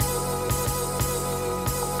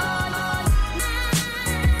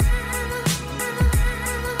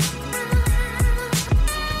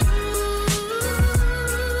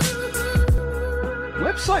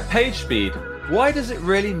Page speed. Why does it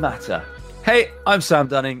really matter? Hey, I'm Sam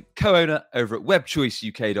Dunning, co-owner over at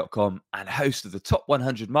webchoiceuk.com and host of the Top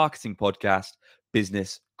 100 Marketing Podcast,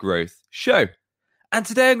 Business Growth Show. And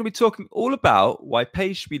today I'm going to be talking all about why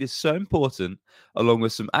page speed is so important, along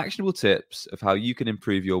with some actionable tips of how you can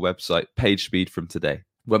improve your website page speed from today.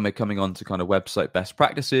 When we're coming on to kind of website best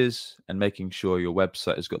practices and making sure your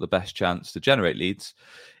website has got the best chance to generate leads,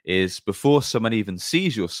 is before someone even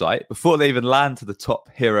sees your site, before they even land to the top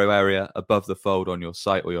hero area above the fold on your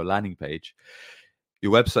site or your landing page,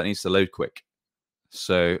 your website needs to load quick.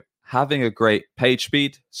 So having a great page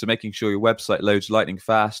speed, so making sure your website loads lightning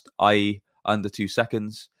fast, i.e. under 2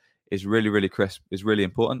 seconds, is really crisp, is really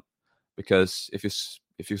important, because if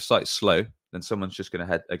your site's slow, then someone's just going to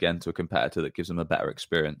head again to a competitor that gives them a better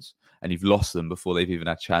experience, and you've lost them before they've even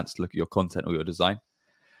had a chance to look at your content or your design.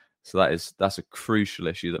 So that's a crucial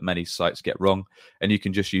issue that many sites get wrong, and you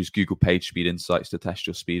can just use Google PageSpeed Insights to test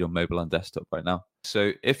your speed on mobile and desktop right now.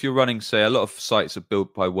 So if you're running, say, a lot of sites are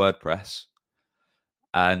built by WordPress,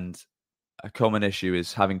 and a common issue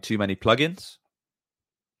is having too many plugins,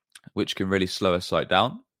 which can really slow a site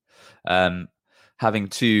down. Having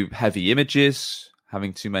too heavy images,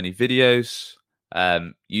 having too many videos,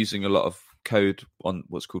 using a lot of code on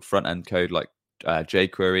what's called front-end code like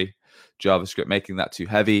jQuery, JavaScript, making that too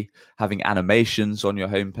heavy, having animations on your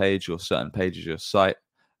homepage or certain pages of your site.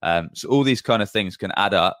 So all these kind of things can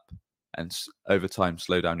add up and over time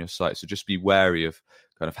slow down your site. So just be wary of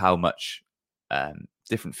kind of how much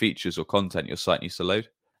different features or content your site needs to load.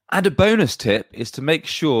 And a bonus tip is to make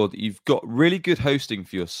sure that you've got really good hosting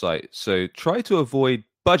for your site. So try to avoid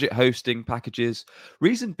budget hosting packages.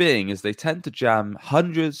 Reason being is they tend to jam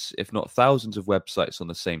hundreds, if not thousands of websites on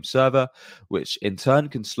the same server, which in turn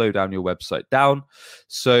can slow down your website down.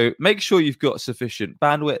 So make sure you've got sufficient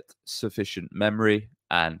bandwidth, sufficient memory,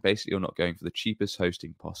 and basically you're not going for the cheapest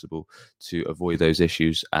hosting possible to avoid those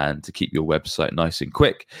issues and to keep your website nice and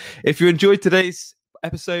quick. If you enjoyed today's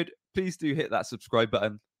episode, please do hit that subscribe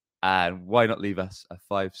button. And why not leave us a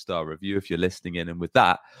 5-star review if you're listening in? And with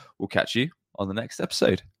that, we'll catch you on the next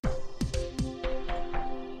episode.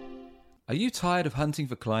 Are you tired of hunting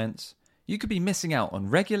for clients? You could be missing out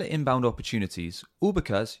on regular inbound opportunities, all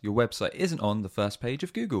because your website isn't on the first page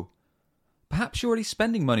of Google. Perhaps you're already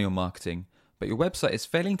spending money on marketing, but your website is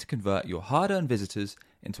failing to convert your hard-earned visitors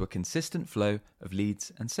into a consistent flow of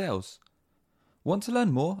leads and sales. Want to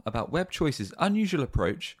learn more about WebChoice's unusual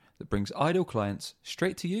approach that brings ideal clients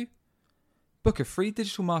straight to you? Book a free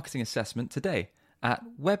digital marketing assessment today at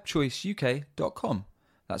webchoiceuk.com.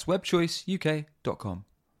 That's webchoiceuk.com.